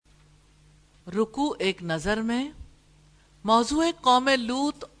رکوع ایک نظر میں موضوع قوم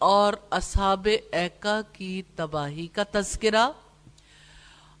لوط اور اصحاب ایکا کی تباہی کا تذکرہ،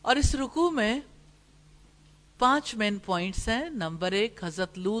 اور اس رکوع میں 5 مین پوائنٹس ہیں۔ نمبر 1،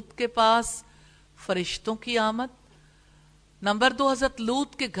 حضرت لوط کے پاس فرشتوں کی آمد۔ نمبر 2، حضرت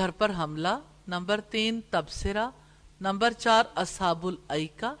لوط کے گھر پر حملہ۔ نمبر 3، تبصرہ۔ نمبر 4، اصحاب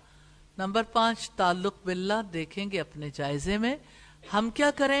الایکا۔ نمبر 5، تعلق باللہ۔ دیکھیں گے اپنے جائزے میں ہم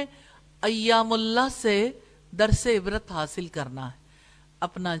کیا کریں۔ ایام اللہ سے درس عبرت حاصل کرنا ہے،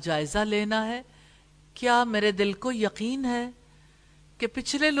 اپنا جائزہ لینا ہے۔ کیا میرے دل کو یقین ہے کہ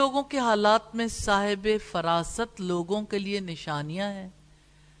پچھلے لوگوں کے حالات میں صاحب فراست لوگوں کے لیے نشانیاں ہیں؟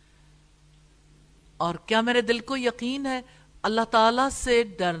 اور کیا میرے دل کو یقین ہے اللہ تعالیٰ سے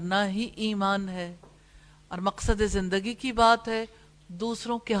ڈرنا ہی ایمان ہے، اور مقصد زندگی کی بات ہے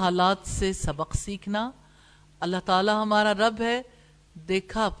دوسروں کے حالات سے سبق سیکھنا۔ اللہ تعالیٰ ہمارا رب ہے،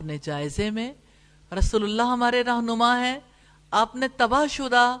 دیکھا اپنے جائزے میں۔ رسول اللہ ہمارے رہنما ہیں، آپ نے تباہ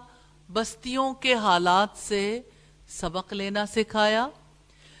شدہ بستیوں کے حالات سے سبق لینا سکھایا،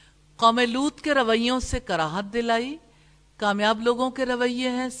 قوم لوط کے رویوں سے کراہت دلائی۔ کامیاب لوگوں کے رویے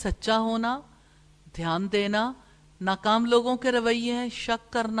ہیں سچا ہونا، دھیان دینا۔ ناکام لوگوں کے رویے ہیں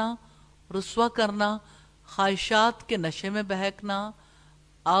شک کرنا، رسوا کرنا، خواہشات کے نشے میں بہکنا۔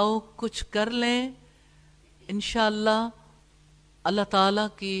 آؤ کچھ کر لیں، انشاءاللہ اللہ تعالیٰ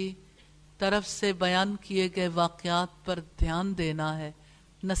کی طرف سے بیان کیے گئے واقعات پر دھیان دینا ہے،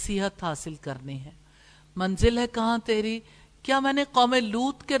 نصیحت حاصل کرنی ہے۔ منزل ہے کہاں تیری؟ کیا میں نے قوم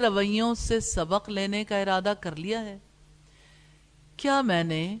لوط کے رویوں سے سبق لینے کا ارادہ کر لیا ہے؟ کیا میں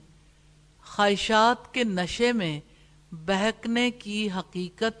نے خواہشات کے نشے میں بہکنے کی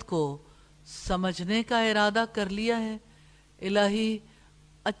حقیقت کو سمجھنے کا ارادہ کر لیا ہے؟ الہی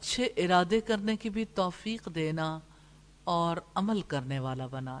اچھے ارادے کرنے کی بھی توفیق دینا اور عمل کرنے والا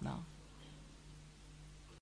بنانا۔